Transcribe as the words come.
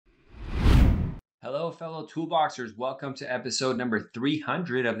Hello, fellow toolboxers. Welcome to episode number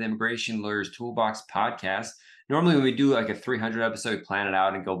 300 of the Immigration Lawyers Toolbox podcast. Normally, when we do like a 300 episode, we plan it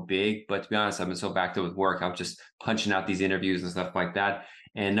out and go big. But to be honest, I've been so backed up with work. I'm just punching out these interviews and stuff like that.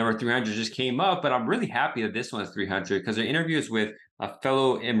 And number 300 just came up, but I'm really happy that this one is 300 because the interview is with a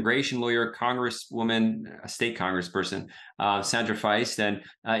fellow immigration lawyer, congresswoman, a state congressperson, Sandra Feist. And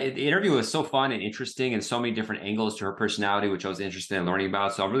the interview was so fun and interesting and so many different angles to her personality, which I was interested in learning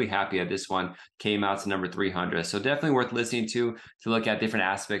about. So I'm really happy that this one came out to number 300. So definitely worth listening to look at different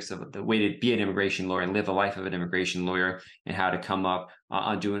aspects of the way to be an immigration lawyer and live the life of an immigration lawyer and how to come up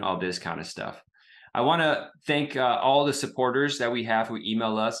on doing all this kind of stuff. I want to thank all the supporters that we have who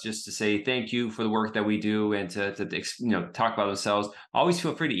email us just to say thank you for the work that we do and to talk about themselves. Always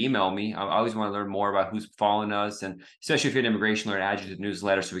feel free to email me. I always want to learn more about who's following us, and especially if you're an immigration lawyer, add you to the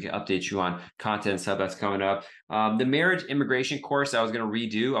newsletter so we can update you on content and stuff that's coming up. The marriage immigration course I was going to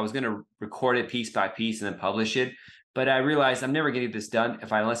redo. I was going to record it piece by piece and then publish it. But I realized I'm never getting this done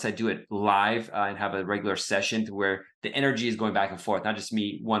unless I do it live and have a regular session to where the energy is going back and forth, not just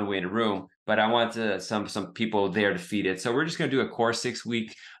me one way in a room, but I want some people there to feed it. So we're just going to do a course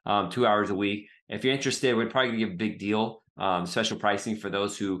 6-week, 2 hours a week. If you're interested, we're probably going to give a big deal, special pricing for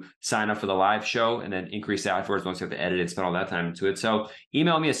those who sign up for the live show and then increase afterwards once you have to edit it, spend all that time into it. So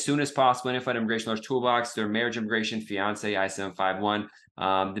email me as soon as possible, info@immigration lawyers toolbox, their marriage, immigration, fiance, I-751.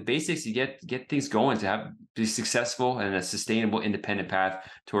 The basics, you get things going to be successful and a sustainable, independent path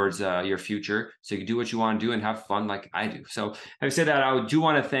towards your future. So you can do what you want to do and have fun like I do. So having said that, I do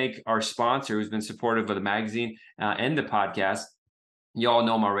want to thank our sponsor who's been supportive of the magazine and the podcast. You all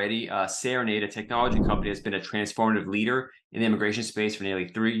know them already. Serenade, a technology company, has been a transformative leader in the immigration space for nearly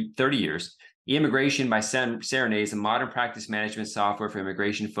 30 years. E-Immigration by Serenade is a modern practice management software for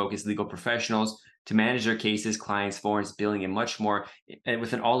immigration-focused legal professionals to manage their cases, clients, forms, billing, and much more, and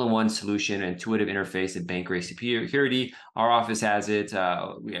with an all-in-one solution, intuitive interface, and bank grade security. Our office has it.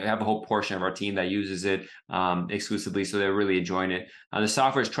 We have a whole portion of our team that uses it exclusively, so they're really enjoying it. The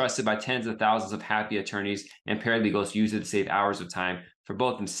software is trusted by tens of thousands of happy attorneys and paralegals who use it to save hours of time for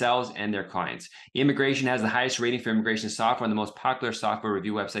both themselves and their clients. Immigration has the highest rating for immigration software on the most popular software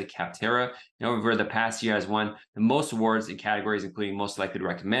review website, Capterra. And over the past year has won the most awards in categories including most likely to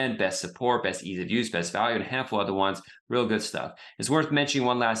recommend, best support, best ease of use, best value, and a handful of other ones. Real good stuff. It's worth mentioning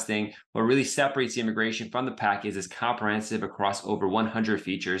one last thing. What really separates the immigration from the pack is it's comprehensive across over 100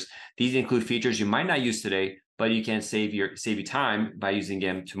 features. These include features you might not use today, but you can save you time by using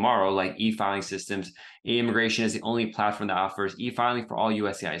them tomorrow, like e-filing systems. E-Immigration is the only platform that offers e-filing for all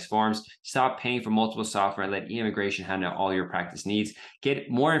USCIS forms. Stop paying for multiple software and let E-Immigration handle all your practice needs.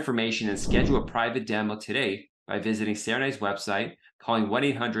 Get more information and schedule a private demo today by visiting Serenade's website, calling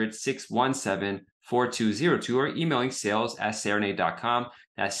 1-800-617-4202, or emailing sales@serenade.com.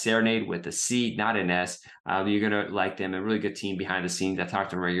 That's Serenade with a C, not an S. You're going to like them. A really good team behind the scenes. I talk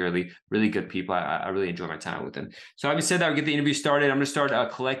to them regularly. Really good people. I really enjoy my time with them. So having said that, we'll get the interview started. I'm going to start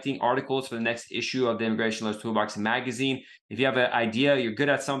collecting articles for the next issue of the Immigration Lawyers Toolbox magazine. If you have an idea, you're good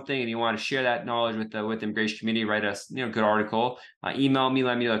at something, and you want to share that knowledge with the immigration community, write us good article. Email me,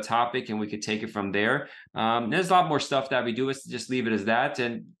 let me know the topic, and we could take it from there. There's a lot more stuff that we do. Is just leave it as that.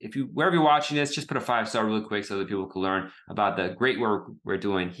 And if you wherever you're watching this, just put a 5-star really quick so that people can learn about the great work we're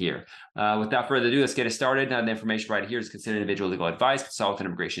doing here. Without further ado, let's get it started. Now, the information right here is considered individual legal advice. Consult with an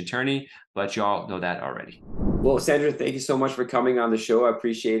immigration attorney, but y'all know that already. Well, Sandra, thank you so much for coming on the show. I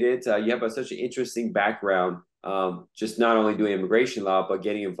appreciate it. You have such an interesting background, just not only doing immigration law, but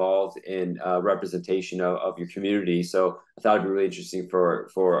getting involved in representation of your community. So I thought it'd be really interesting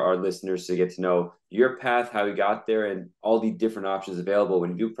for our listeners to get to know your path, how you got there, and all the different options available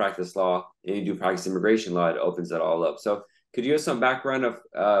when you do practice law and you do practice immigration law. It opens that all up. So could you give some background of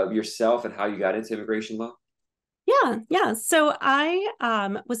yourself and how you got into immigration law? Yeah. So I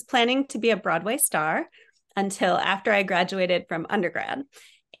was planning to be a Broadway star until after I graduated from undergrad.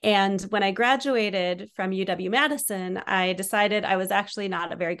 And when I graduated from UW-Madison, I decided I was actually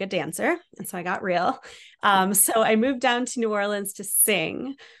not a very good dancer. And so I got real. So I moved down to New Orleans to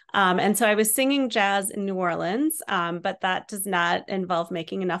sing. And so I was singing jazz in New Orleans, but that does not involve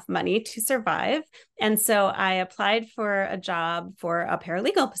making enough money to survive. And so I applied for a job for a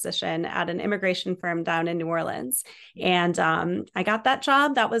paralegal position at an immigration firm down in New Orleans. And I got that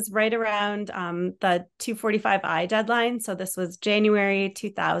job. That was right around the 245I deadline. So this was January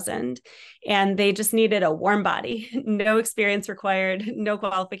 2000. And they just needed a warm body, no experience required, no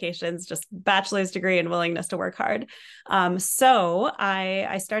qualifications, just bachelor's degree and willingness to work hard. So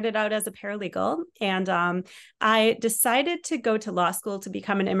I started started out as a paralegal, and I decided to go to law school to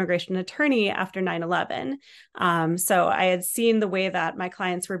become an immigration attorney after 9/11. So I had seen the way that my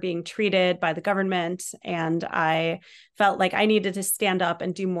clients were being treated by the government, and I felt like I needed to stand up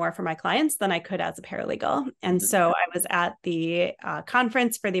and do more for my clients than I could as a paralegal. And so I was at the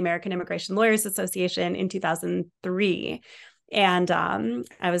conference for the American Immigration Lawyers Association in 2003. And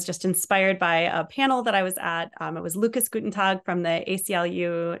I was just inspired by a panel that I was at. It was Lucas Gutentag from the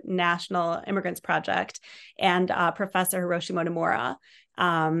ACLU National Immigrants Project and Professor Hiroshi Motomura.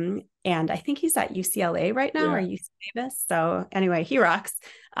 And I think he's at UCLA right now, or UC Davis. So anyway, he rocks.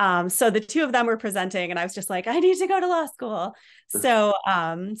 So the two of them were presenting, and I was just like, I need to go to law school. So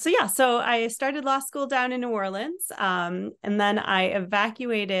I started law school down in New Orleans, and then I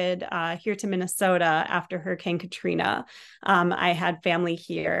evacuated here to Minnesota after Hurricane Katrina. I had family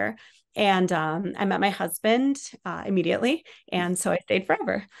here. And I met my husband immediately, and so I stayed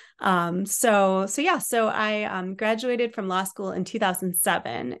forever. So I graduated from law school in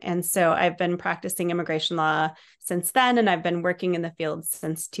 2007, and so I've been practicing immigration law since then, and I've been working in the field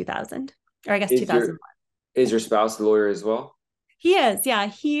since 2000, or I guess 2001. Is your spouse a lawyer as well? He is, yeah.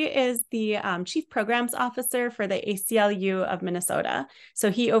 He is the Chief Programs Officer for the ACLU of Minnesota. So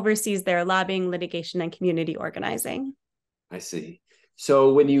he oversees their lobbying, litigation, and community organizing. I see.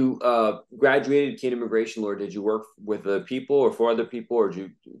 So when you graduated, became an immigration lawyer, did you work with the people or for other people, or did you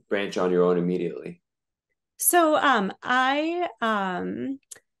branch on your own immediately? So I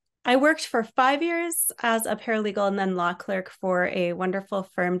worked for 5 years as a paralegal and then law clerk for a wonderful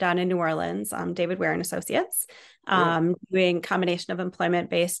firm down in New Orleans, David Ware and Associates, doing combination of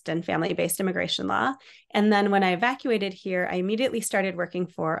employment-based and family-based immigration law. And then when I evacuated here, I immediately started working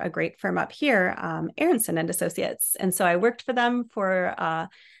for a great firm up here, Aronson and Associates. And so I worked for them for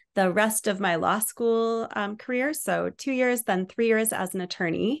the rest of my law school career. So 2 years, then 3 years as an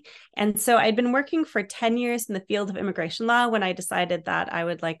attorney. And so I'd been working for 10 years in the field of immigration law when I decided that I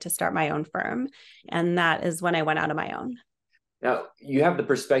would like to start my own firm. And that is when I went out on my own. Now, you have the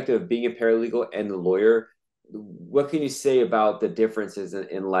perspective of being a paralegal and a lawyer. What can you say about the differences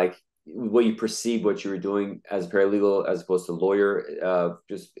in like what you perceive what you were doing as a paralegal as opposed to lawyer?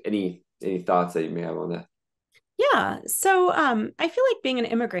 Just any thoughts that you may have on that? Yeah. So I feel like being an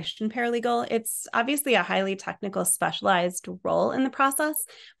immigration paralegal, it's obviously a highly technical, specialized role in the process,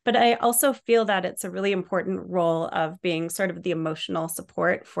 but I also feel that it's a really important role of being sort of the emotional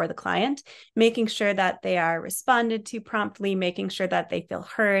support for the client, making sure that they are responded to promptly, making sure that they feel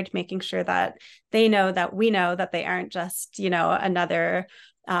heard, making sure that they know that we know that they aren't just, another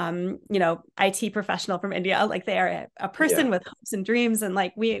IT professional from India. Like they are a person with hopes and dreams. And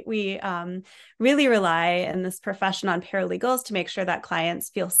like we really rely in this profession on paralegals to make sure that clients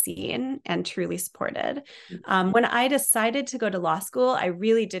feel seen and truly supported. When I decided to go to law school, I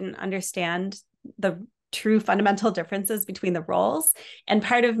really didn't understand the true fundamental differences between the roles. And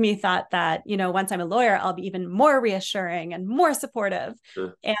part of me thought that, once I'm a lawyer, I'll be even more reassuring and more supportive.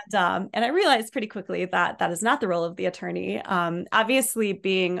 Sure. And I realized pretty quickly that that is not the role of the attorney. Obviously,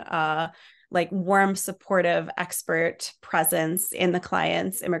 being a warm, supportive, expert presence in the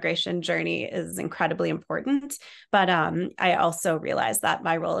client's immigration journey is incredibly important. But I also realized that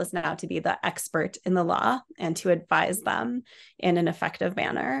my role is now to be the expert in the law and to advise them in an effective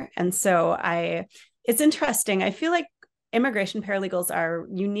manner. And so it's interesting. I feel like immigration paralegals are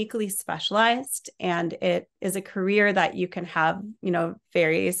uniquely specialized, and it is a career that you can have,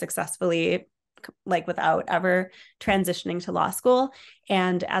 very successfully, without ever transitioning to law school.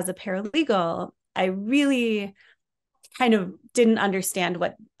 And as a paralegal, I really kind of didn't understand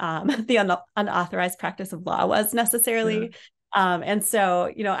what the unauthorized practice of law was necessarily. Yeah. And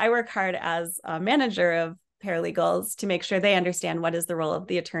so, I work hard as a manager of paralegals to make sure they understand what is the role of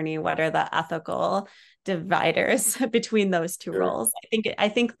the attorney, what are the ethical dividers between those two roles. I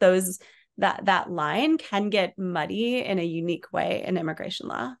think that line can get muddy in a unique way in immigration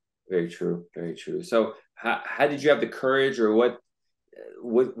law. Very true. Very true. So how did you have the courage, or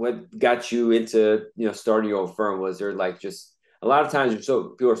what got you into, starting your own firm? Was there just a lot of times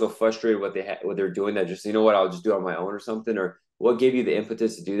people are so frustrated what they're doing that just, I'll just do it on my own or something, or what gave you the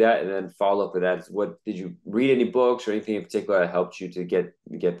impetus to do that? And then follow up with that, what did you read any books or anything in particular that helped you to get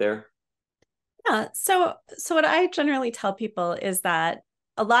there? Yeah. So what I generally tell people is that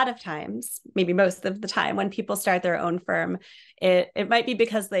a lot of times, maybe most of the time, when people start their own firm, it might be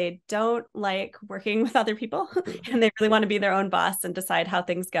because they don't like working with other people and they really want to be their own boss and decide how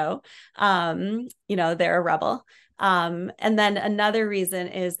things go. They're a rebel. And then another reason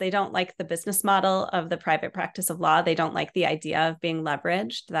is they don't like the business model of the private practice of law. They don't like the idea of being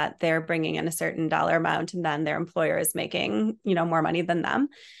leveraged, that they're bringing in a certain dollar amount and then their employer is making, more money than them.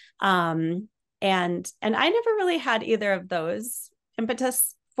 And I never really had either of those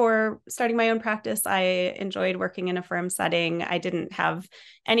impetus for starting my own practice. I enjoyed working in a firm setting. I didn't have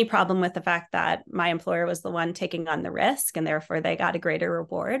any problem with the fact that my employer was the one taking on the risk and therefore they got a greater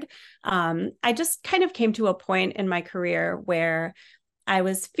reward. I just kind of came to a point in my career where I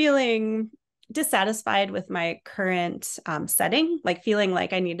was feeling dissatisfied with my current setting, like feeling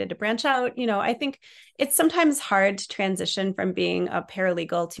like I needed to branch out. I think it's sometimes hard to transition from being a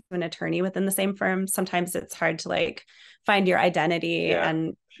paralegal to an attorney within the same firm. Sometimes it's hard to like find your identity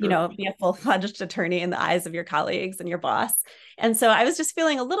and be a full-fledged attorney in the eyes of your colleagues and your boss. And so I was just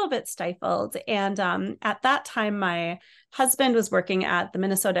feeling a little bit stifled. And at that time, my husband was working at the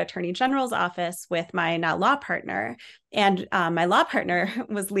Minnesota Attorney General's office with my now law partner. And my law partner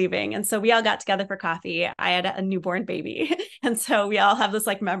was leaving. And so we all got together for coffee. I had a newborn baby. And so we all have this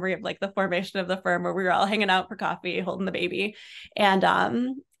like memory of like the formation of the firm where we were all hanging out for coffee, holding the baby.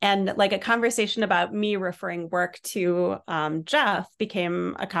 And like a conversation about me referring work to Jeff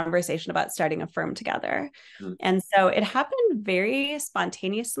became a conversation about starting a firm together. Mm-hmm. And so it happened very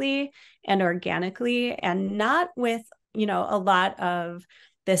spontaneously and organically, and not with, a lot of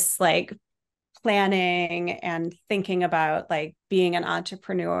this like planning and thinking about like being an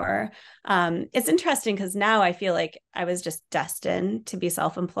entrepreneur. It's interesting because now I feel like I was just destined to be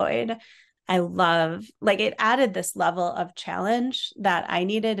self-employed. I love, like, it added this level of challenge that I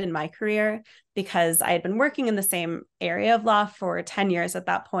needed in my career because I had been working in the same area of law for 10 years at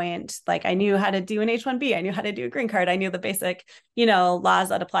that point. Like, I knew how to do an H-1B, I knew how to do a green card, I knew the basic, laws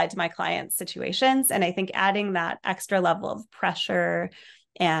that applied to my clients' situations. And I think adding that extra level of pressure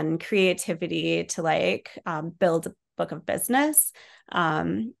and creativity to like build a book of business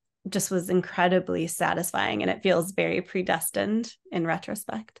just was incredibly satisfying. And it feels very predestined in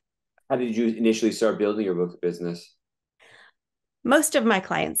retrospect. How did you initially start building your book of business? Most of my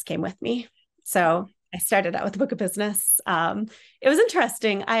clients came with me. So I started out with a book of business. It was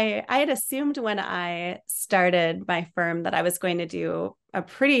interesting. I had assumed when I started my firm that I was going to do a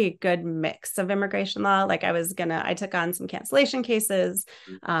pretty good mix of immigration law. Like I took on some cancellation cases,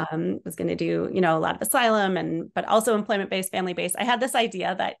 was going to do, a lot of asylum but also employment-based, family-based. I had this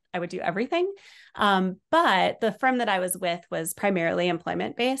idea that I would do everything. But the firm that I was with was primarily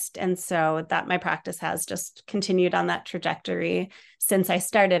employment-based. And so that my practice has just continued on that trajectory since I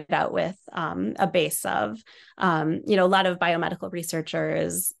started out with a base of, a lot of biomedical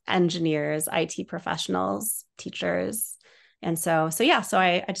researchers, engineers, IT professionals, teachers. And so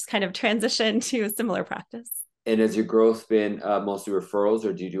I just kind of transitioned to a similar practice. And has your growth been mostly referrals,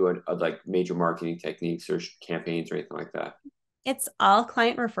 or do you do like major marketing techniques or campaigns or anything like that? It's all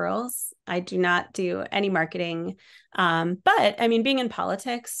client referrals. I do not do any marketing. But I mean, being in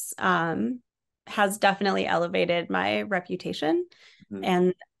politics has definitely elevated my reputation. Mm-hmm.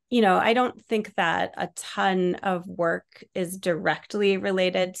 And, I don't think that a ton of work is directly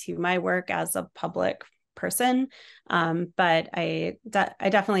related to my work as a public person. But I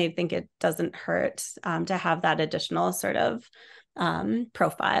definitely think it doesn't hurt to have that additional sort of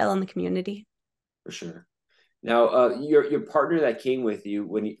profile in the community. For sure. Now, your partner that came with you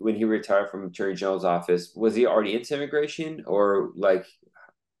when he retired from Attorney General's office, was he already into immigration or like?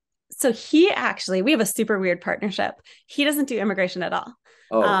 So we have a super weird partnership. He doesn't do immigration at all.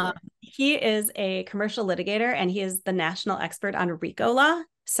 Oh. He is a commercial litigator and he is the national expert on RICO law.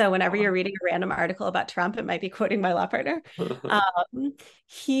 So whenever you're reading a random article about Trump, it might be quoting my law partner.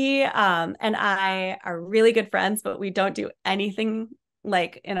 He and I are really good friends, but we don't do anything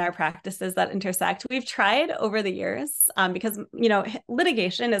like in our practices that intersect. We've tried over the years because,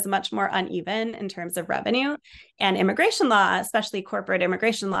 litigation is much more uneven in terms of revenue, and immigration law, especially corporate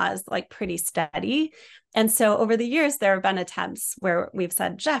immigration law, is like pretty steady. And so over the years, there have been attempts where we've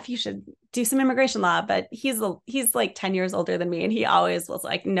said, Jeff, you should do some immigration law, but he's like 10 years older than me. And he always was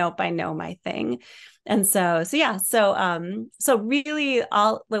like, nope, I know my thing. And so really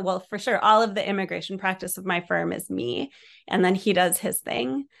for sure, all of the immigration practice of my firm is me. And then he does his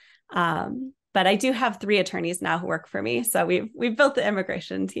thing. But I do have 3 attorneys now who work for me. So we've built the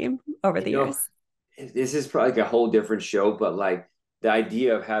immigration team over the years. This is probably like a whole different show, but like the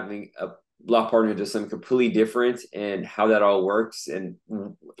idea of having a law partner does something completely different and how that all works and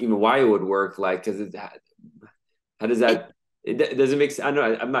even why it would work, like, because how does that it doesn't make sense.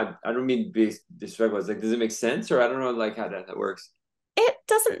 I don't mean to be disrespectful. It's like, does it make sense, or I don't know like how that works? It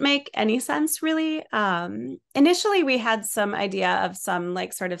doesn't make any sense really. Initially, we had some idea of some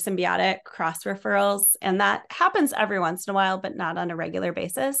like sort of symbiotic cross referrals, and that happens every once in a while, but not on a regular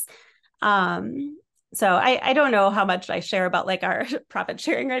basis. So I don't know how much I share about like our profit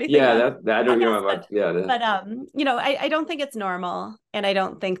sharing or anything. Yeah, that I don't know Podcast, about. Yeah, but I don't think it's normal, and I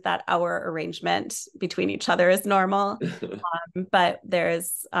don't think that our arrangement between each other is normal. But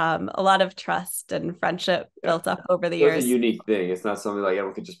there's a lot of trust and friendship yeah. built up over the So it's a years. unique thing. It's not something like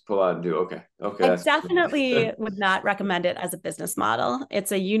everyone could just pull out and do. Okay, okay, I that's definitely would not recommend it as a business model.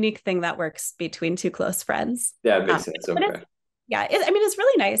 It's a unique thing that works between two close friends. yeah, it makes sense. But Okay, I mean, it's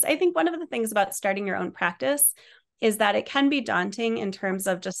really nice. I think one of the things about starting your own practice is that it can be daunting in terms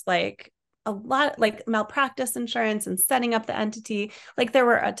of just like a lot like malpractice insurance and setting up the entity. Like there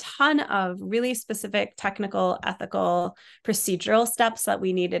were a ton of really specific technical, ethical, procedural steps that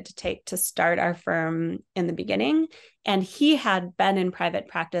we needed to take to start our firm in the beginning. And he had been in private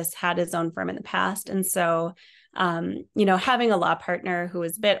practice, had his own firm in the past. And so having a law partner who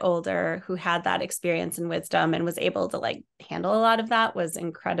was a bit older, who had that experience and wisdom and was able to like handle a lot of that was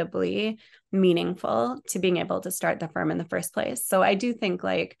incredibly meaningful to being able to start the firm in the first place. So I do think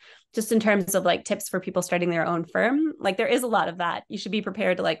like just in terms of like tips for people starting their own firm, like there is a lot of that. You should be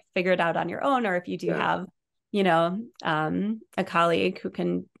prepared to like figure it out on your own, or if you do have, a colleague who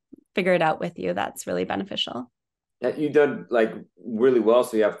can figure it out with you, that's really beneficial. you've done like really well.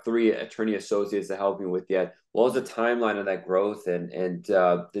 So you have 3 attorney associates to help you with that. What was the timeline of that growth and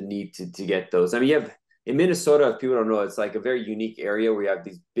the need to get those? I mean, you have in Minnesota, if people don't know, it's like a very unique area where you have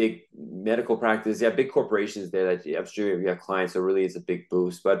these big medical practices, you have big corporations there that I'm sure you have clients. So really, it's a big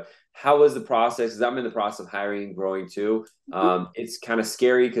boost. But how was the process? Because I'm in the process of hiring and growing too. It's kind of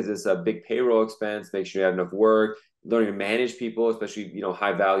scary because it's a big payroll expense. Make sure you have enough work. Learning to manage people, especially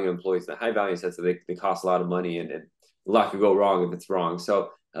high value employees. The high value sense that they cost a lot of money and a lot could go wrong if it's wrong. So,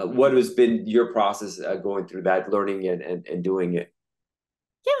 what has been your process going through that, learning and doing it?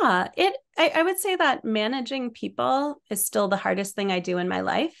 Yeah, I would say that managing people is still the hardest thing I do in my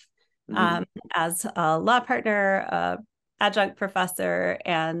life. Mm-hmm. As a law partner, a adjunct professor,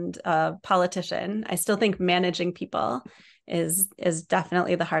 and a politician, I still think managing people is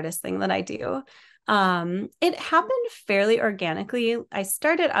definitely the hardest thing that I do. It happened fairly organically. I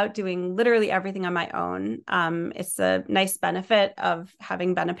started out doing literally everything on my own. It's a nice benefit of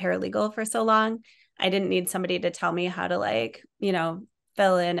having been a paralegal for so long. I didn't need somebody to tell me how to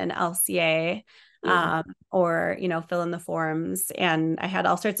fill in an LCA, Yeah. or fill in the forms. And I had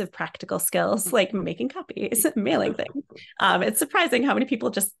all sorts of practical skills like making copies, mailing things. It's surprising how many people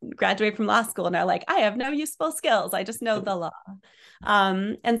just graduate from law school and are like, I have no useful skills, I just know the law.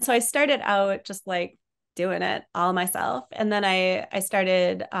 And so I started out just like doing it all myself. And then I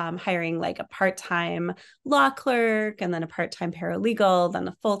started hiring like a part-time law clerk, and then a part-time paralegal, then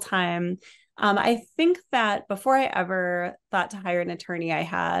a full-time. I think that before I ever thought to hire an attorney, I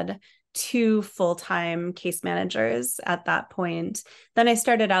had 2 full-time case managers at that point. Then I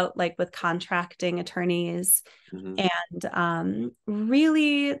started out like with contracting attorneys. Mm-hmm. And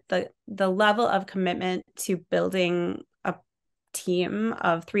really the level of commitment to building a team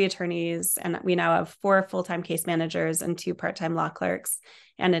of 3 attorneys, and we now have 4 full-time case managers and 2 part-time law clerks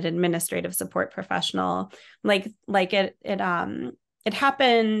and an administrative support professional. It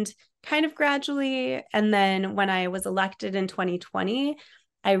happened kind of gradually. And then when I was elected in 2020,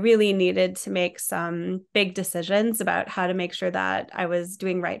 I really needed to make some big decisions about how to make sure that I was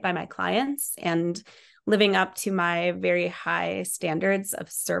doing right by my clients and living up to my very high standards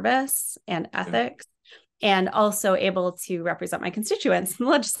of service and ethics, and also able to represent my constituents in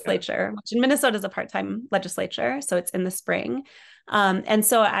the legislature, which in Minnesota is a part-time legislature, so it's in the spring. And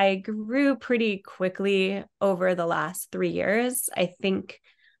so I grew pretty quickly over the last 3 years. I think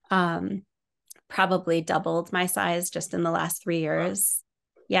probably doubled my size just in the last 3 years.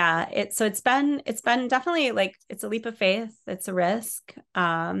 Yeah, it's been definitely like it's a leap of faith, it's a risk,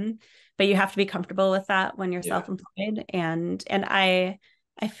 but you have to be comfortable with that when you're self-employed. And I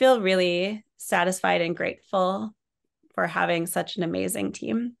feel really satisfied and grateful for having such an amazing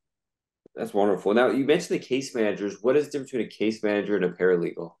team. That's wonderful. Now you mentioned the case managers. What is the difference between a case manager and a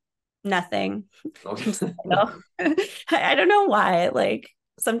paralegal? Nothing. Okay. I don't know why. Like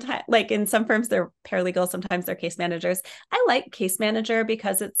sometimes, like in some firms, they're paralegals, sometimes they're case managers. I like case manager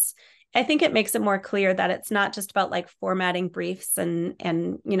because I think it makes it more clear that it's not just about like formatting briefs and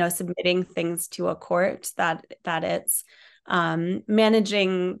submitting things to a court, that it's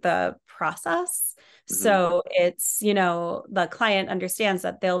managing the process. Mm-hmm. So it's, the client understands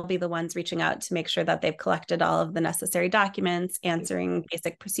that they'll be the ones reaching out to make sure that they've collected all of the necessary documents, answering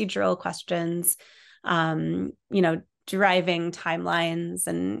basic procedural questions, driving timelines.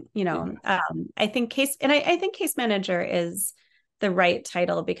 And, I think I think case manager is the right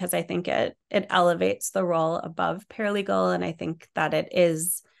title because I think it elevates the role above paralegal. And I think that it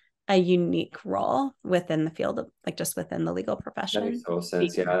is a unique role within the field of like just within the legal profession. That makes total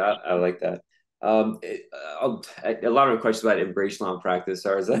sense. Yeah, I like that. A lot of questions about immigration law and practice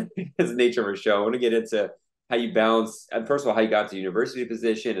are as the nature of our show. I want to get into how you balance, and first of all, how you got to university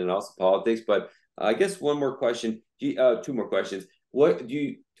position and also politics. But I guess one more question, two more questions. What do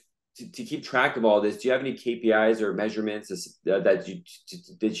you to keep track of all this? Do you have any KPIs or measurements that you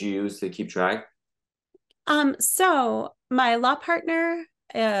use to keep track? So my law partner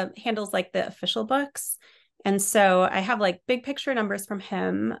handles like the official books. And so I have like big picture numbers from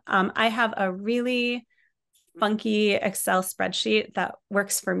him. I have a really funky Excel spreadsheet that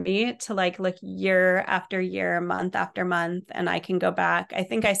works for me to like look year after year, month after month. And I can go back. I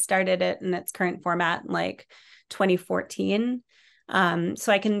think I started it in its current format in like 2014.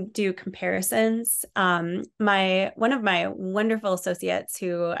 So I can do comparisons. One of my wonderful associates,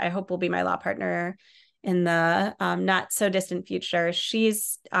 who I hope will be my law partner in the not so distant future,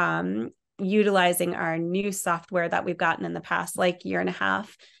 she's utilizing our new software that we've gotten in the past like year and a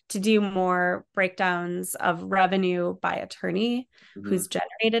half to do more breakdowns of revenue by attorney who's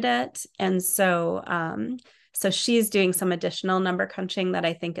generated it. And so she's doing some additional number crunching that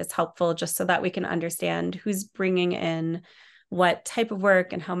I think is helpful just so that we can understand who's bringing in what type of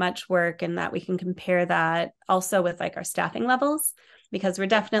work and how much work, and that we can compare that also with like our staffing levels, because we're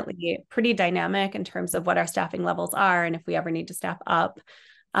definitely pretty dynamic in terms of what our staffing levels are and if we ever need to staff up.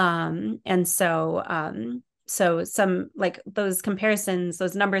 So some like those comparisons,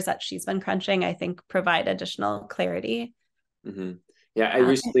 those numbers that she's been crunching, I think provide additional clarity. Mm-hmm. Yeah, I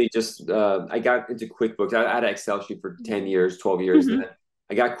recently just I got into QuickBooks. I had an Excel sheet for 10 years, 12 years, and then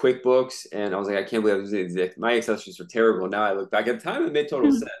I got QuickBooks, and I was like, I can't believe I was using my Excel sheets were terrible. Now I look back at the time, it made total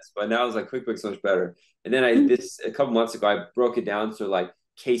sense, but now I was like, QuickBooks is so much better. And then a couple months ago, I broke it down to like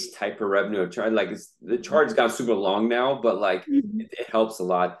case type per revenue. I tried like the chart's got super long now, but like it helps a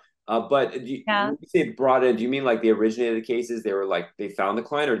lot. But when you say brought in, do you mean like the originated cases? They were like they found the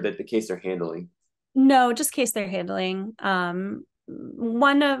client, or that the case they're handling? No, just case they're handling.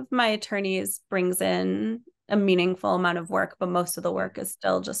 One of my attorneys brings in a meaningful amount of work, but most of the work is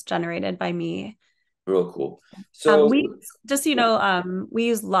still just generated by me. Real cool. So we just, we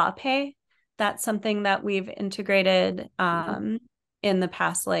use Lawpay. That's something that we've integrated in the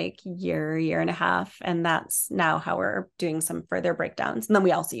past like year and a half. And that's now how we're doing some further breakdowns. And then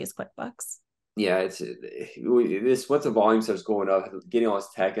we also use QuickBooks. Yeah, it's this once the volume starts going up, getting all this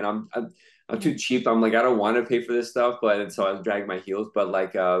tech, and I'm too cheap. I'm like, I don't want to pay for this stuff, but so I was dragging my heels. But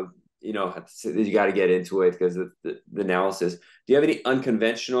like you got to get into it because of the analysis. Do you have any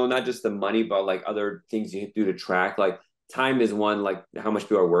unconventional, not just the money, but like other things you do to track? Like time is one, like how much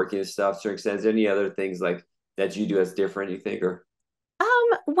people are working and stuff. To certain extent, is there any other things like that you do that's different, you think, or?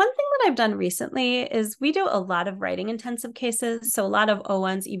 One thing that I've done recently is we do a lot of writing intensive cases. So a lot of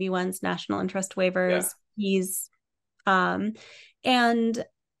O1s, EB1s, national interest waivers, fees. And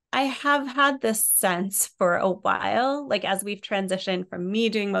I have had this sense for a while, like as we've transitioned from me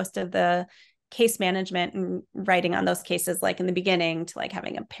doing most of the case management and writing on those cases, like in the beginning, to like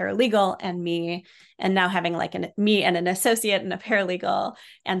having a paralegal and me, and now having like me and an associate and a paralegal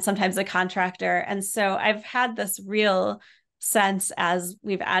and sometimes a contractor. And so I've had this real sense as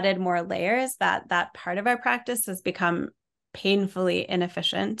we've added more layers that part of our practice has become painfully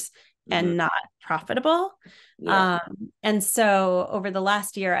inefficient and not profitable. And so over the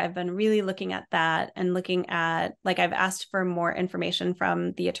last year, I've been really looking at that and looking at, like, I've asked for more information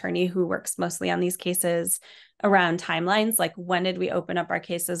from the attorney who works mostly on these cases around timelines, like when did we open up our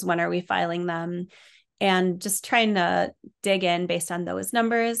cases, when are we filing them, and just trying to dig in based on those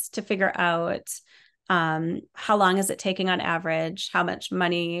numbers to figure out how long is it taking on average, how much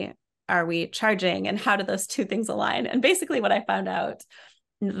money are we charging, and how do those two things align. And basically what I found out,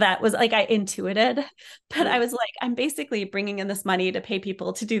 that was like I intuited, but I was like, I'm basically bringing in this money to pay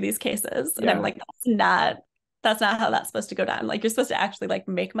people to do these cases. And I'm like, that's not how that's supposed to go down. Like, you're supposed to actually like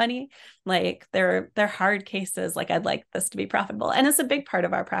make money. Like they're hard cases. Like, I'd like this to be profitable. And it's a big part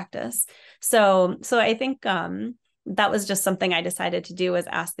of our practice. So I think that was just something I decided to do, was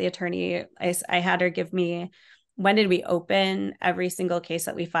ask the attorney. I had her give me, when did we open every single case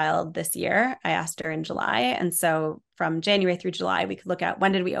that we filed this year? I asked her in July. And so from January through July, we could look at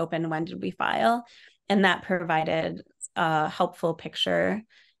when did we open, when did we file? And that provided a helpful picture,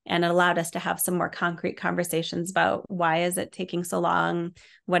 and it allowed us to have some more concrete conversations about why is it taking so long?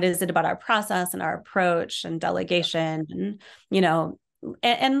 What is it about our process and our approach and delegation? And,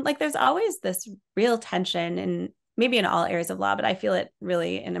 and like, there's always this real tension maybe in all areas of law, but I feel it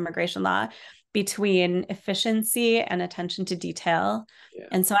really in immigration law, between efficiency and attention to detail. Yeah.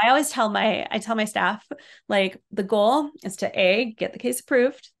 And so I tell my staff, like, the goal is to A, get the case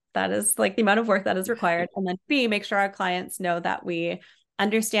approved. That is like the amount of work that is required. And then B, make sure our clients know that we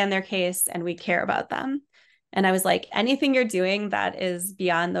understand their case and we care about them. And I was like, anything you're doing that is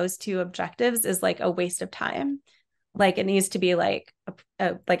beyond those two objectives is like a waste of time. Like, it needs to be like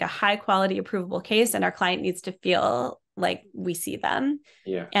a high quality approvable case, and our client needs to feel like we see them.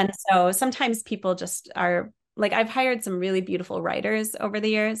 Yeah. And so sometimes people just are like, I've hired some really beautiful writers over the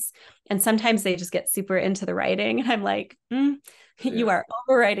years, and sometimes they just get super into the writing. And I'm like, you are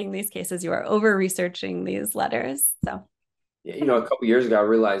overwriting these cases. You are over researching these letters. So, yeah, you know, a couple years ago, I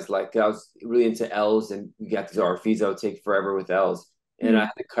realized like I was really into L's, and we got these RFEs that would take forever with L's. And I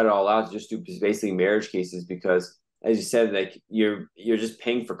had to cut it all out to just do basically marriage cases because, as you said, like you're just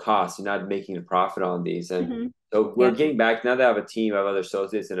paying for costs. You're not making a profit on these. And so we're getting back now that I have a team, I have other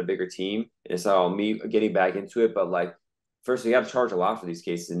associates and a bigger team. And it's all me getting back into it. But like, first, you have to charge a lot for these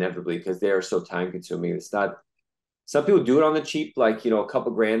cases inevitably because they are so time consuming. It's not, some people do it on the cheap, like, you know, a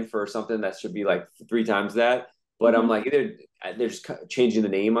couple grand for something that should be like 3 times that. But I'm like, either they're just changing the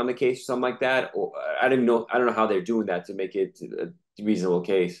name on the case or something like that, or I don't know how they're doing that to make it a reasonable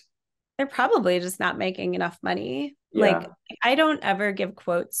case. They're probably just not making enough money. Yeah. Like, I don't ever give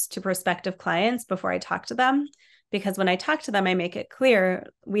quotes to prospective clients before I talk to them, because when I talk to them, I make it clear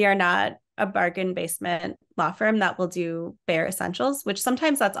we are not a bargain basement law firm that will do bare essentials, which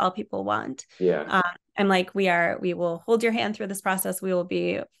sometimes that's all people want. Yeah. I'm like, we will hold your hand through this process. We will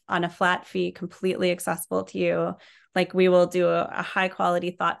be on a flat fee, completely accessible to you. Like, we will do a high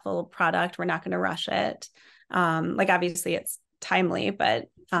quality, thoughtful product. We're not going to rush it. Like, obviously it's timely, but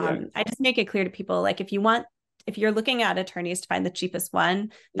I just make it clear to people, like, if you're looking at attorneys to find the cheapest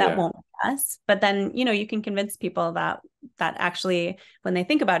one, that won't be us. But then, you know, you can convince people that actually, when they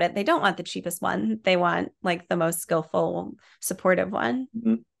think about it, they don't want the cheapest one. They want like the most skillful, supportive one.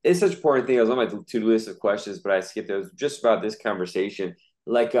 It's such an important thing. I was on my to-do list of questions, but I skipped it. It was just about this conversation.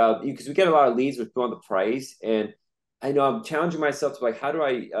 Like, because we get a lot of leads with on the price, and I know I'm challenging myself to like, how do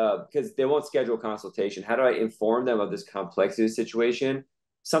I, because they won't schedule a consultation. How do I inform them of this complexity of the situation?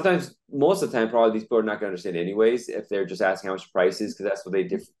 Sometimes, most of the time, probably these people are not going to understand anyways if they're just asking how much the price is, because that's what they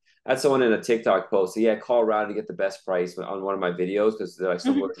do. That's someone in a TikTok post. So yeah, call around to get the best price on one of my videos because they're like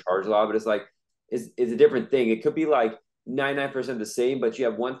someone to charge a lot, but it's like it's a different thing. It could be like 99% the same, but you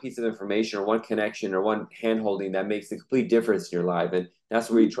have one piece of information or one connection or one hand holding that makes a complete difference in your life. And that's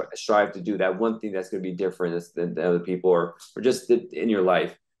where you strive to do that one thing that's going to be different than other people or just in your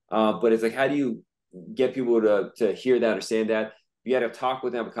life. But it's like, how do you get people to hear that, understand that? You got to talk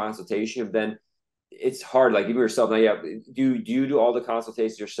with them, have a consultation, then it's hard. Like, even yourself, now, do you do all the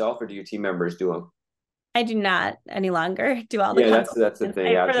consultations yourself, or do your team members do them? I do not any longer do all the That's the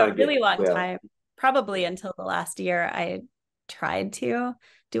thing. for a really long time, probably until the last year, I tried to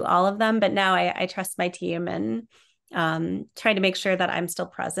do all of them, but now I trust my team and try to make sure that I'm still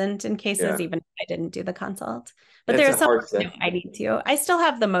present in cases, even if I didn't do the consult. But there's some I need to. I still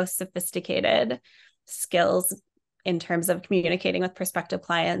have the most sophisticated skills in terms of communicating with prospective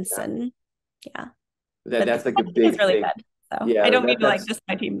clients, and that's like a big really thing. Good. So I don't mean to like just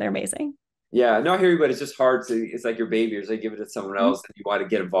my team; they're amazing. Yeah, no, I hear you, but it's just hard to. It's like your baby, or like give it to someone else, and you want to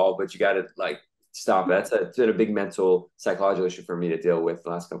get involved, but you got to like stop. It's been a big mental, psychological issue for me to deal with the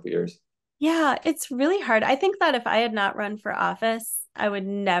last couple of years. Yeah, it's really hard. I think that if I had not run for office, I would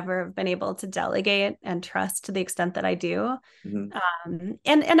never have been able to delegate and trust to the extent that I do. And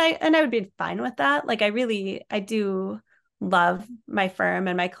I would be fine with that. Like, I do love my firm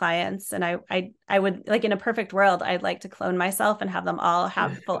and my clients. And I would, like, in a perfect world, I'd like to clone myself and have them all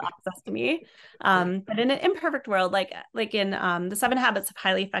have full access to me. But in an imperfect world, like in the 7 Habits of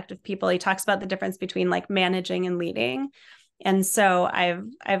Highly Effective People, he talks about the difference between like managing and leading. And so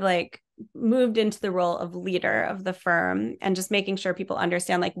I've like moved into the role of leader of the firm and just making sure people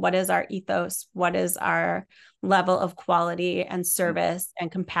understand, like, what is our ethos, what is our level of quality and service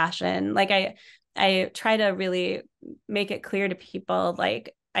and compassion. Like, I try to really make it clear to people,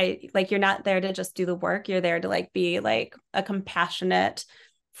 like, you're not there to just do the work. You're there to like be like a compassionate,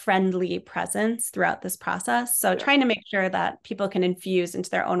 friendly presence throughout this process. So trying to make sure that people can infuse into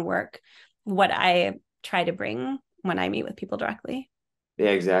their own work what I try to bring when I meet with people directly.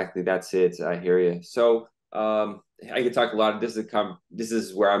 Yeah, exactly. That's it. I hear you. So, I could talk a lot. This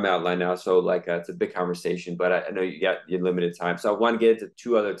is where I'm outlined now. So, like, it's a big conversation, but I know you got your limited time. So, I want to get into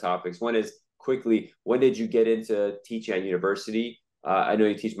 2 other topics. One is quickly, when did you get into teaching at university? I know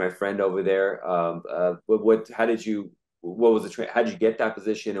you teach my friend over there. How did you? What was how did you get that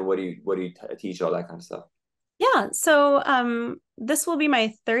position, and what do you teach, all that kind of stuff? Yeah. So this will be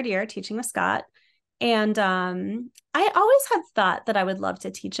my third year teaching with Scott. And I always had thought that I would love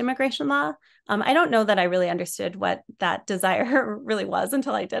to teach immigration law. I don't know that I really understood what that desire really was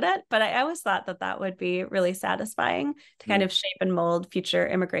until I did it, but I always thought that that would be really satisfying to kind of shape and mold future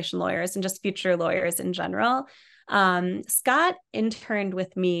immigration lawyers and just future lawyers in general. Scott interned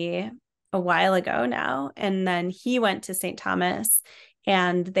with me a while ago now, and then he went to St. Thomas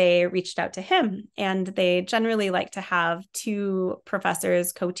and they reached out to him. And they generally like to have two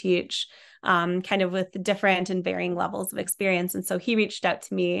professors co-teach, kind of with different and varying levels of experience. And so he reached out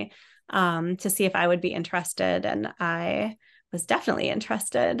to me to see if I would be interested, and I was definitely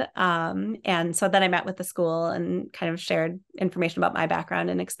interested. And so then I met with the school and kind of shared information about my background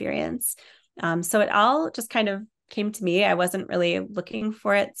and experience. So it all just kind of came to me. I wasn't really looking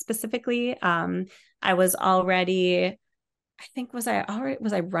for it specifically. I was already, I think, was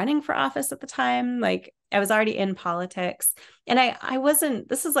I running for office at the time? Like I was already in politics, and I wasn't,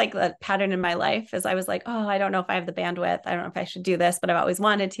 this is like a pattern in my life, is I was like, oh, I don't know if I have the bandwidth. I don't know if I should do this, but I've always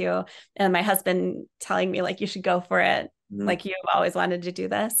wanted to. And my husband telling me like, you should go for it. Like you've always wanted to do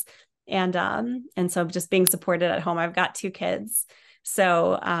this. And so just being supported at home. I've got two kids.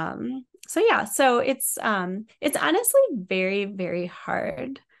 So yeah, so it's honestly very, very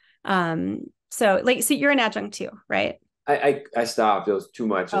hard. So you're an adjunct too, right? I stopped. It was too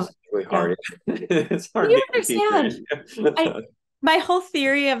much. Oh, It's really yeah. hard. It's Well, hard you being a understand. I teacher. my whole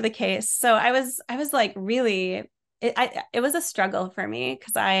theory of the case. So I was like really it was a struggle for me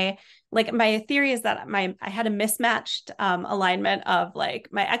because I like my theory is that I had a mismatched alignment of like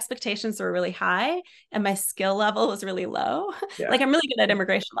my expectations were really high and my skill level was really low. Yeah. Like I'm really good at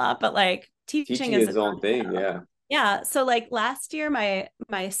immigration law, but like teaching Teaching is is its own thing. Yeah. yeah. So like last year, my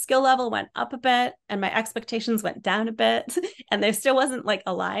skill level went up a bit and my expectations went down a bit. And there still wasn't like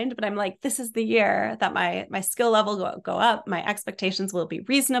aligned, but I'm like, this is the year that my skill level go up. My expectations will be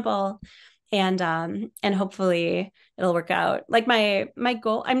reasonable. And hopefully it'll work out. Like my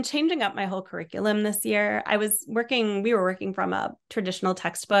goal, I'm changing up my whole curriculum this year. We were working from a traditional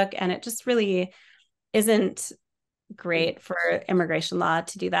textbook, and it just really isn't great for immigration law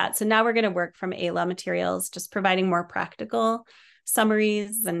to do that. So now we're going to work from ALA materials, just providing more practical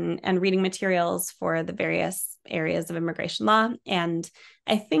summaries and reading materials for the various areas of immigration law. And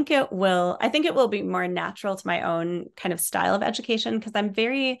I think it will be more natural to my own kind of style of education because I'm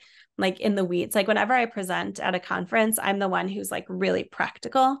very like in the weeds. Like whenever I present at a conference, I'm the one who's like really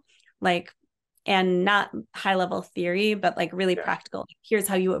practical, like and not high level theory, but like really Yeah. practical. Here's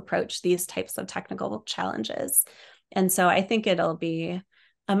how you approach these types of technical challenges. And so I think it'll be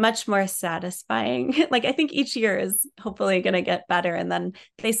a much more satisfying, like I think each year is hopefully going to get better. And then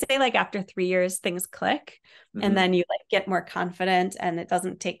they say like after 3 years, things click and then you like get more confident and it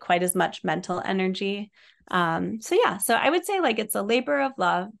doesn't take quite as much mental energy. So yeah, so I would say like it's a labor of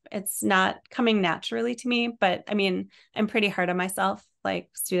love. It's not coming naturally to me, but I mean, I'm pretty hard on myself. Like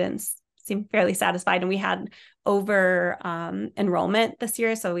students seem fairly satisfied, and we had over enrollment this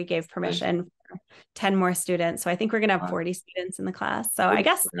year, so we gave Nice. permission for 10 more students. So I think we're gonna have 40 students in the class. So I Good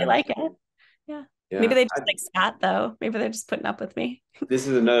guess for they him. like it. Yeah. Maybe Yeah. they just like Scott though. Maybe they're just putting up with me. This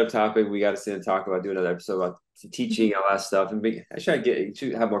is another topic we got to sit and talk about. Do another episode about teaching all that stuff, and I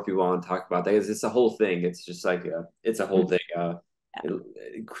should have more people on and talk about that because it's a whole thing. It's just like it's a whole thing.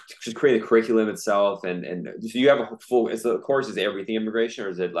 Just create a curriculum itself, and so you have a full. It's the course is everything immigration, or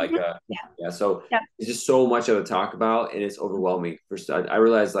is it like Yeah. yeah? So Yeah. it's just so much of to talk about, and it's overwhelming. First, I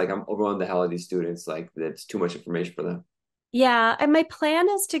realize like I'm overwhelmed the hell out of these students. Like it's too much information for them. Yeah, and my plan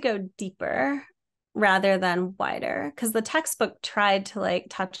is to go deeper rather than wider because the textbook tried to like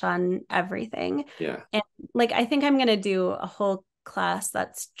touch on everything. Yeah. And like I think I'm going to do a whole class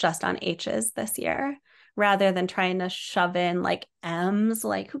that's just on H's this year rather than trying to shove in like M's.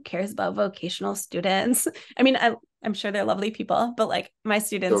 Like who cares about vocational students? I mean, I'm sure they're lovely people, but like my So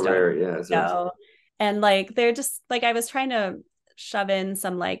students don't rare. Yeah. So know. And like they're just like I was trying to shove in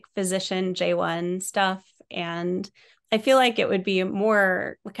some like physician J1 stuff, and I feel like it would be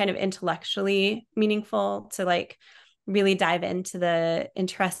more kind of intellectually meaningful to like really dive into the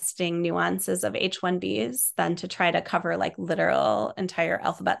interesting nuances of H-1Bs than to try to cover like literal entire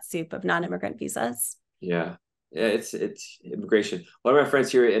alphabet soup of non-immigrant visas. yeah. Yeah, it's immigration. One of my friends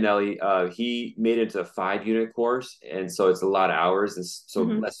here in LE, he made it into a 5 unit course, and so it's a lot of hours, and so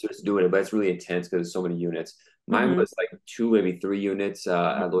Mm-hmm. less students doing it, but it's really intense because there's so many units. Mine Mm-hmm. was like 2, maybe 3 units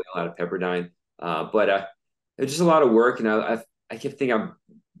at Loyola out of Pepperdine, but it's just a lot of work, and I kept thinking I'm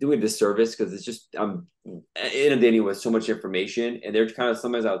doing a disservice because it's just I'm inundating with so much information, and they're kind of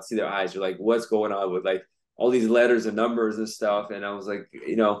sometimes I would see their eyes, they're like, what's going on with like all these letters and numbers and stuff, and I was like,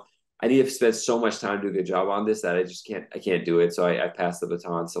 I need to spend so much time to do a good job on this that I can't do it. So I passed the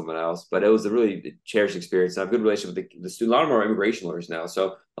baton to someone else. But it was a really cherished experience. I have a good relationship with the student. A lot of them are immigration lawyers now.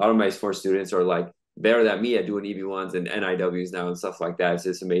 So a lot of my foreign students are like better than me at doing EB1s and NIWs now and stuff like that. It's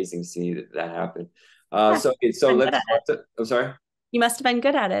just amazing to see that happen. Yeah, So I'm good let's at it. I'm sorry. You must have been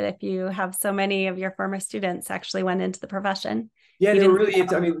good at it if you have so many of your former students actually went into the profession. Yeah, You they were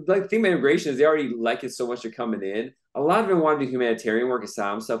didn't. really I mean, like the thing about immigration is they already like it so much they're coming in. A lot of them want to do humanitarian work,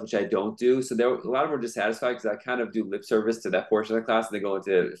 asylum stuff, which I don't do. So a lot of them are dissatisfied because I kind of do lip service to that portion of the class, and they go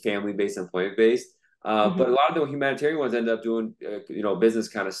into family-based, employment-based. Mhm. But a lot of the humanitarian ones end up doing, business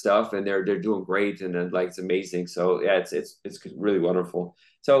kind of stuff, and they're doing great, and then like it's amazing. So yeah, it's really wonderful.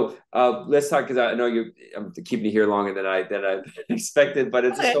 So let's talk because I know I'm keeping you here longer than I expected, but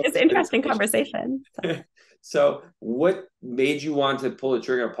it's just so It's an much good interesting information. conversation. So. So, what made you want to pull the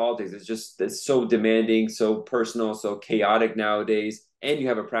trigger on politics? It's so demanding, so personal, so chaotic nowadays. And you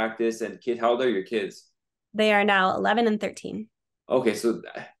have a practice and kid. How old are your kids? They are now 11 and 13. Okay, so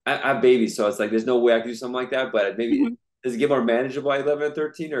I have babies, so it's like there's no way I could do something like that. But maybe Mhm. does it get more manageable at 11 and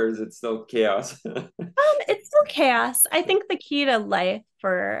 13, or is it still chaos? It's still chaos. I think the key to life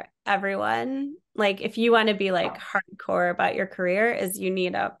for everyone, like if you want to be like hardcore about your career, is you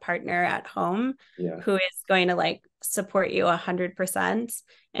need a partner at home Yeah. who is going to like support you 100%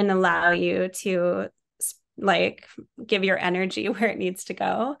 and allow you to like give your energy where it needs to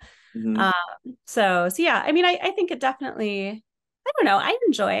go. Hmm. Um, so yeah, I mean, I think it definitely, I don't know, I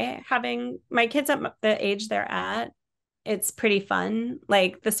enjoy having my kids at the age they're at. It's pretty fun.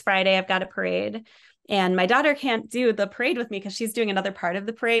 Like this Friday, I've got a parade, and my daughter can't do the parade with me because she's doing another part of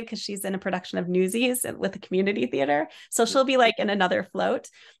the parade because she's in a production of Newsies with the community theater. So she'll be like in another float.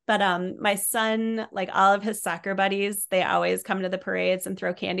 But my son, like all of his soccer buddies, they always come to the parades and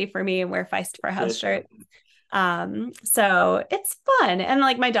throw candy for me and wear Feist for House shirts. So it's fun. And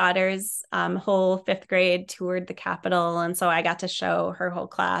like my daughter's whole fifth grade toured the Capitol. And so I got to show her whole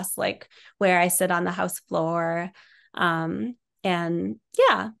class like where I sit on the House floor. Um, and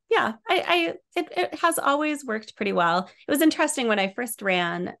it has always worked pretty well. It was interesting when I first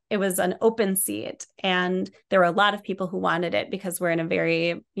ran, it was an open seat, and there were a lot of people who wanted it because we're in a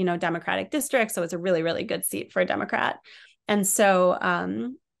very, Democratic district. So it's a really, really good seat for a Democrat. And so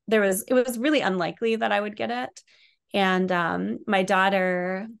it was really unlikely that I would get it. And my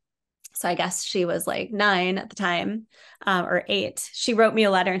daughter, so I guess she was like 9 at the time, or 8. She wrote me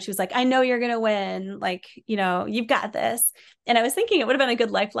a letter and she was like, I know you're going to win. Like, you've got this. And I was thinking it would have been a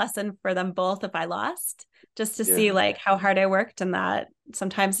good life lesson for them both if I lost, just to see Yeah. like how hard I worked and that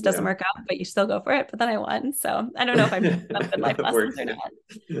sometimes it doesn't Yeah. work out, but you still go for it. But then I won. So I don't know if I'm picking up good life That lessons works. or not.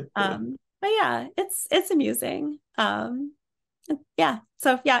 But yeah, it's amusing. Yeah.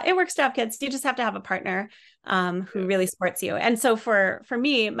 So yeah, it works to have kids. You just have to have a partner who Yeah. really supports you. And so for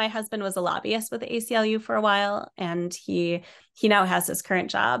me, my husband was a lobbyist with the ACLU for a while, and he now has his current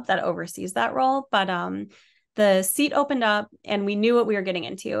job that oversees that role. But the seat opened up, and we knew what we were getting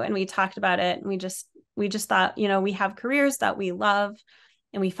into, and we talked about it, and we just thought, we have careers that we love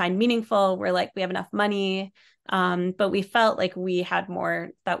and we find meaningful. We're like, we have enough money, but we felt like we had more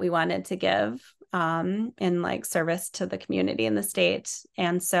that we wanted to give in like service to the community in the state.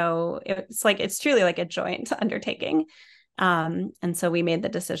 And so it's truly like a joint undertaking. And so we made the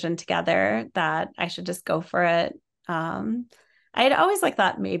decision together that I should just go for it. I had always like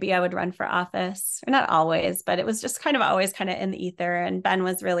thought maybe I would run for office, or not always, but it was just kind of always kind of in the ether. And Ben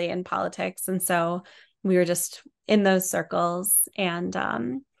was really in politics. And so we were just in those circles. And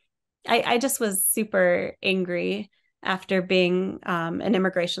I just was super angry after being an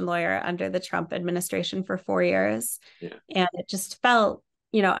immigration lawyer under the Trump administration for 4 years. Yeah. And it just felt,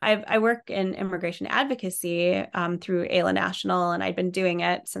 I work in immigration advocacy through AILA National, and I'd been doing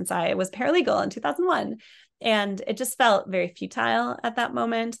it since I was paralegal in 2001. And it just felt very futile at that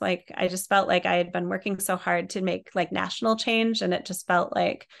moment. Like, I just felt like I had been working so hard to make like national change. And it just felt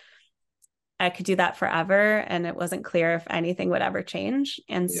like I could do that forever. And it wasn't clear if anything would ever change.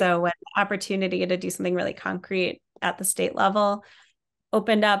 And Yeah. so when the opportunity to do something really concrete at the state level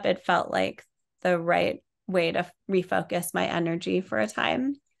opened up, it felt like the right way to refocus my energy for a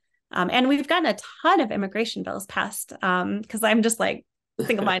time. And we've gotten a ton of immigration bills passed because I'm just like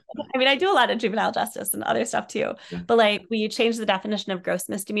single-minded. I mean, I do a lot of juvenile justice and other stuff too, Yeah. but like we changed the definition of gross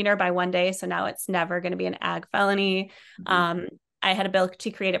misdemeanor by 1 day. So now it's never going to be an ag felony. Mhm. I had a bill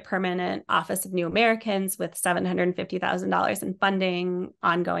to create a permanent Office of New Americans with $750,000 in funding,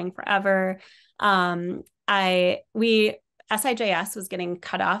 ongoing forever. SIJS was getting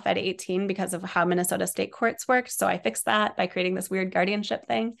cut off at 18 because of how Minnesota state courts worked. So I fixed that by creating this weird guardianship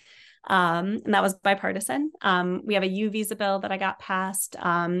thing. And that was bipartisan. We have a U visa bill that I got passed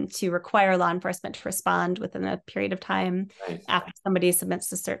to require law enforcement to respond within a period of time Nice. after somebody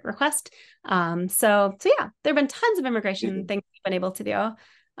submits a cert request. So yeah, there have been tons of immigration things we've been able to do.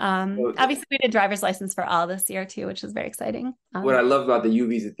 Obviously, we did driver's license for all this year too, which is very exciting. What I love about the U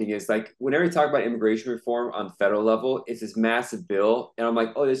visa thing is like whenever you talk about immigration reform on federal level, it's this massive bill, and I'm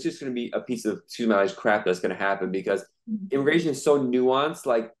like, oh, it's just going to be a piece of excuse my language crap that's going to happen because immigration is so nuanced.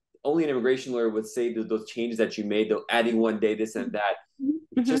 Like only an immigration lawyer would say those changes that you made, though adding one day, this and that.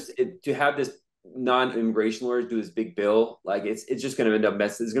 To have this non-immigration lawyers do this big bill, like it's just going to end up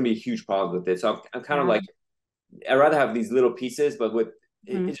mess. There's going to be a huge problem with it. So I'm kind of like, I'd rather have these little pieces, but with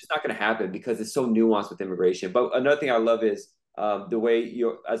it's just not going to happen because it's so nuanced with immigration. But another thing I love is the way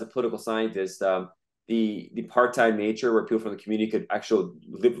you, as a political scientist, the part-time nature where people from the community could actually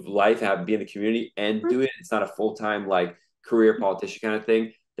live life and be in the community and do it. It's not a full-time like career politician kind of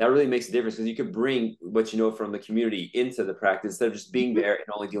thing. That really makes a difference because you could bring what you know from the community into the practice instead of just being there and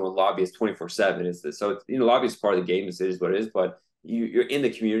only dealing with lobbyists 24/7. So it's, lobbyists is part of the game. It is what it is, but you're in the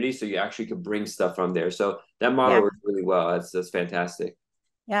community, so you actually could bring stuff from there. So that model works really well. That's fantastic.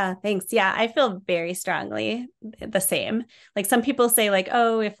 Yeah, thanks. Yeah, I feel very strongly the same. Like some people say like,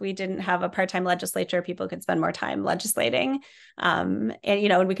 oh, if we didn't have a part-time legislature, people could spend more time legislating. And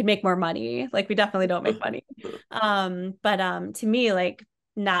we could make more money. Like we definitely don't make money. But to me, like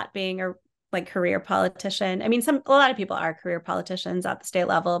not being a like career politician. I mean, a lot of people are career politicians at the state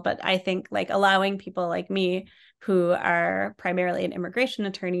level, but I think like allowing people like me who are primarily an immigration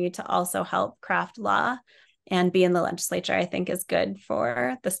attorney to also help craft law and be in the legislature, I think is good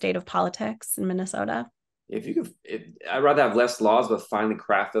for the state of politics in Minnesota. I'd rather have less laws, but finally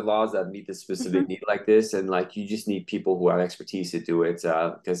crafted laws that meet the specific need like this. And like, you just need people who have expertise to do it.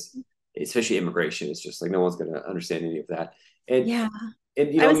 Because especially immigration, it's just like, no one's going to understand any of that. And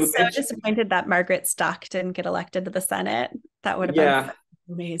I was so disappointed that Margaret Stock didn't get elected to the Senate. That would have been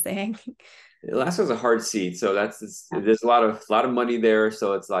amazing. Last was a hard seat. So there's a lot of money there.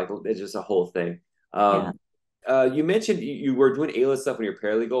 So it's like, it's just a whole thing. You mentioned you were doing AILA stuff when you're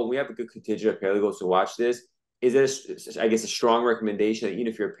paralegal. We have a good contingent of paralegals to watch this. Is it, I guess, a strong recommendation that even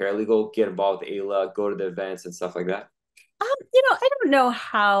if you're a paralegal, get involved with AILA, go to the events and stuff like that? I don't know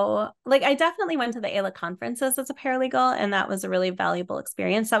how, like, I definitely went to the AILA conferences as a paralegal, and that was a really valuable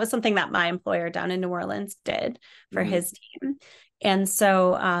experience. That was something that my employer down in New Orleans did for his team. And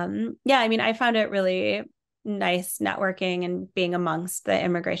so, I mean, I found it really nice networking and being amongst the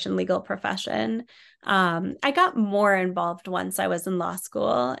immigration legal profession. I got more involved once I was in law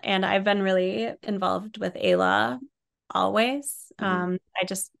school, and I've been really involved with AILA always. I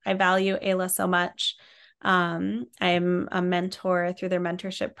value AILA so much. I'm a mentor through their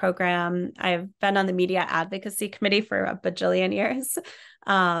mentorship program. I've been on the media advocacy committee for a bajillion years.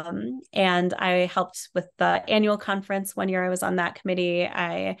 And I helped with the annual conference. One year I was on that committee.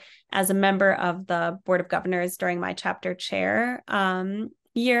 As a member of the board of governors during my chapter chair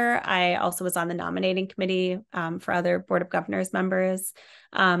year, I also was on the nominating committee for other board of governors members.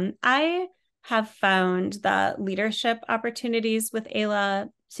 I have found that leadership opportunities with AILA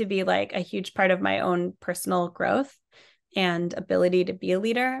to be like a huge part of my own personal growth and ability to be a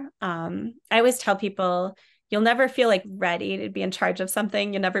leader. I always tell people, you'll never feel like ready to be in charge of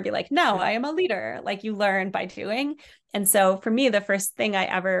something. You'll never be like, no, I am a leader. Like you learn by doing. And so for me, the first thing I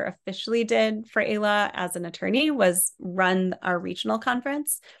ever officially did for AILA as an attorney was run our regional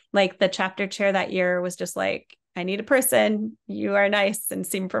conference. Like the chapter chair that year was just like, I need a person. You are nice and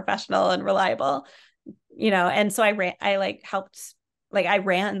seem professional and reliable, and so I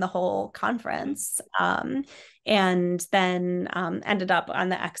ran the whole conference, and then ended up on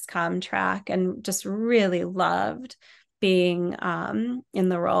the XCOM track and just really loved being in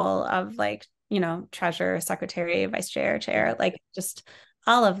the role of treasurer, secretary, vice chair, chair, like just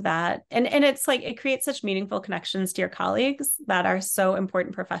all of that. And it's like, it creates such meaningful connections to your colleagues that are so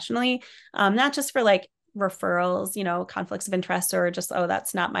important professionally, not just for like referrals, conflicts of interest, or just, oh,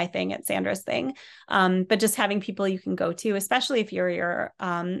 that's not my thing, it's Sandra's thing. But just having people you can go to, especially if you're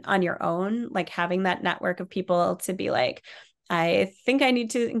on your own, like having that network of people to be like, I think I need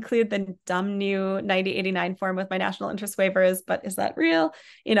to include the dumb new 9089 form with my national interest waivers, but is that real?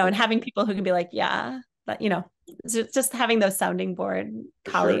 And having people who can be like, yeah, but just having those sounding board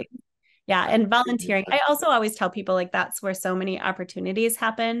colleagues. Sure. Yeah. And volunteering. I also always tell people like, that's where so many opportunities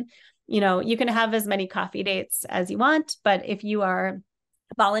happen. You can have as many coffee dates as you want, but if you are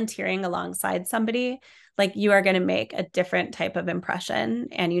volunteering alongside somebody, like you are going to make a different type of impression,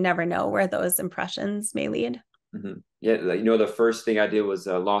 and you never know where those impressions may lead. Yeah. The first thing I did was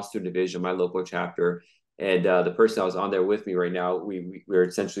a law student division, my local chapter. And the person I was on there with me right now, we're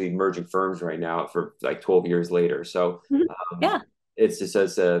essentially merging firms right now for like 12 years later. So Yeah. it's just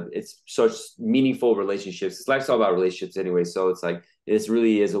it's such meaningful relationships. It's life's all about relationships anyway. So it's like this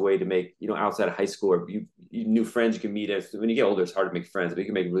really is a way to make, outside of high school, or you new friends you can meet. When you get older, it's hard to make friends, but you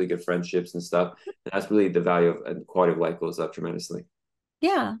can make really good friendships and stuff. And that's really the value of, and quality of life goes up tremendously.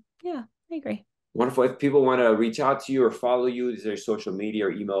 Yeah. I agree. Wonderful. If people want to reach out to you or follow you, is there social media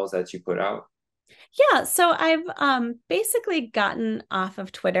or emails that you put out? Yeah, so I've basically gotten off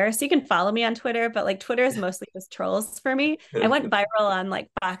of Twitter. So you can follow me on Twitter, but like Twitter is mostly just trolls for me. I went viral on like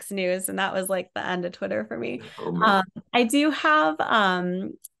Fox News, and that was like the end of Twitter for me. Oh, man. I do have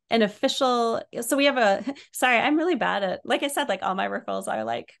an official, so we have sorry, I'm really bad at, like I said, like all my referrals are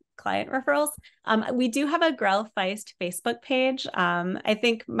like client referrals. We do have a Grell Feist Facebook page. I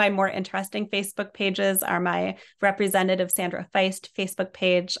think my more interesting Facebook pages are my Representative Sandra Feist Facebook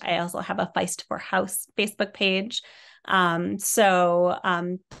page. I also have a Feist for House Facebook page. So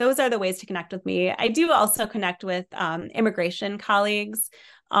those are the ways to connect with me. I do also connect with immigration colleagues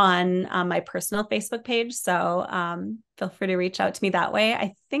on my personal Facebook page. So feel free to reach out to me that way.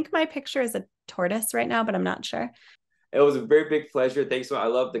 I think my picture is a tortoise right now, but I'm not sure. It was a very big pleasure. Thanks so much. I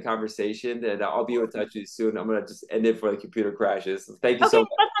love the conversation, and I'll be in touch with you soon. I'm going to just end it before the computer crashes. Thank you so much.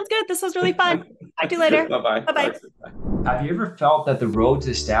 That sounds good. This was really fun. Talk to you later. Bye-bye. Bye-bye. Have you ever felt that the road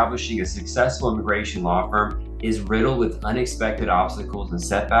to establishing a successful immigration law firm is riddled with unexpected obstacles and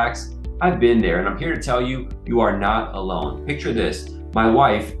setbacks? I've been there, and I'm here to tell you, you are not alone. Picture this. My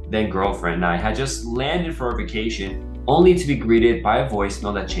wife, then girlfriend, and I had just landed for a vacation, only to be greeted by a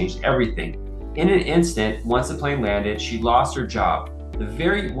voicemail that changed everything. In an instant, once the plane landed, she lost her job. The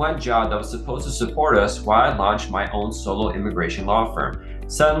very one job that was supposed to support us while I launched my own solo immigration law firm.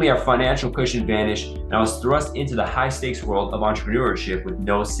 Suddenly, our financial cushion vanished, and I was thrust into the high-stakes world of entrepreneurship with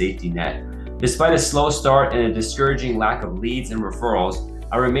no safety net. Despite a slow start and a discouraging lack of leads and referrals,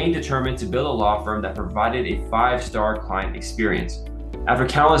 I remained determined to build a law firm that provided a 5-star client experience. After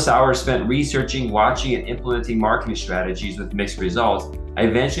countless hours spent researching, watching, and implementing marketing strategies with mixed results, I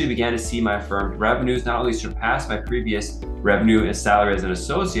eventually began to see my firm's revenues not only surpass my previous revenue and salary as an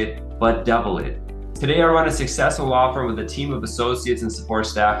associate, but double it. Today, I run a successful law firm with a team of associates and support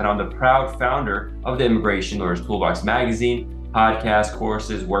staff, and I'm the proud founder of the Immigration Lawyers Toolbox magazine, podcasts,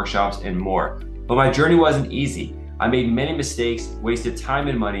 courses, workshops, and more. But my journey wasn't easy. I made many mistakes, wasted time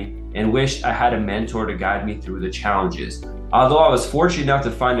and money, and wished I had a mentor to guide me through the challenges. Although I was fortunate enough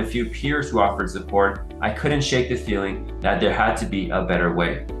to find a few peers who offered support, I couldn't shake the feeling that there had to be a better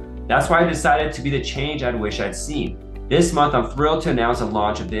way. That's why I decided to be the change I'd wish I'd seen. This month, I'm thrilled to announce the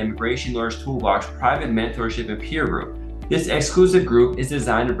launch of the Immigration Lawyers Toolbox private mentorship and peer group. This exclusive group is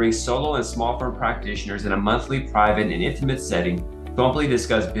designed to bring solo and small firm practitioners in a monthly, private, and intimate setting to openly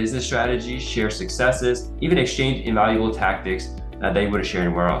discuss business strategies, share successes, even exchange invaluable tactics that they wouldn't share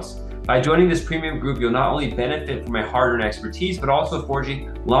anywhere else. By joining this premium group, you'll not only benefit from my hard-earned expertise, but also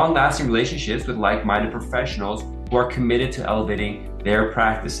forging long-lasting relationships with like-minded professionals who are committed to elevating their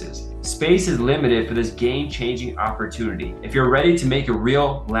practices. Space is limited for this game-changing opportunity. If you're ready to make a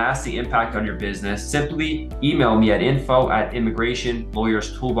real, lasting impact on your business, simply email me at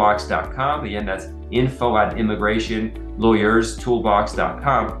info@immigrationlawyerstoolbox.com. Again, that's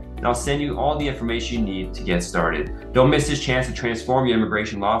info@immigrationlawyerstoolbox.com. And I'll send you all the information you need to get started. Don't miss this chance to transform your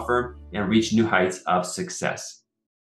immigration law firm and reach new heights of success.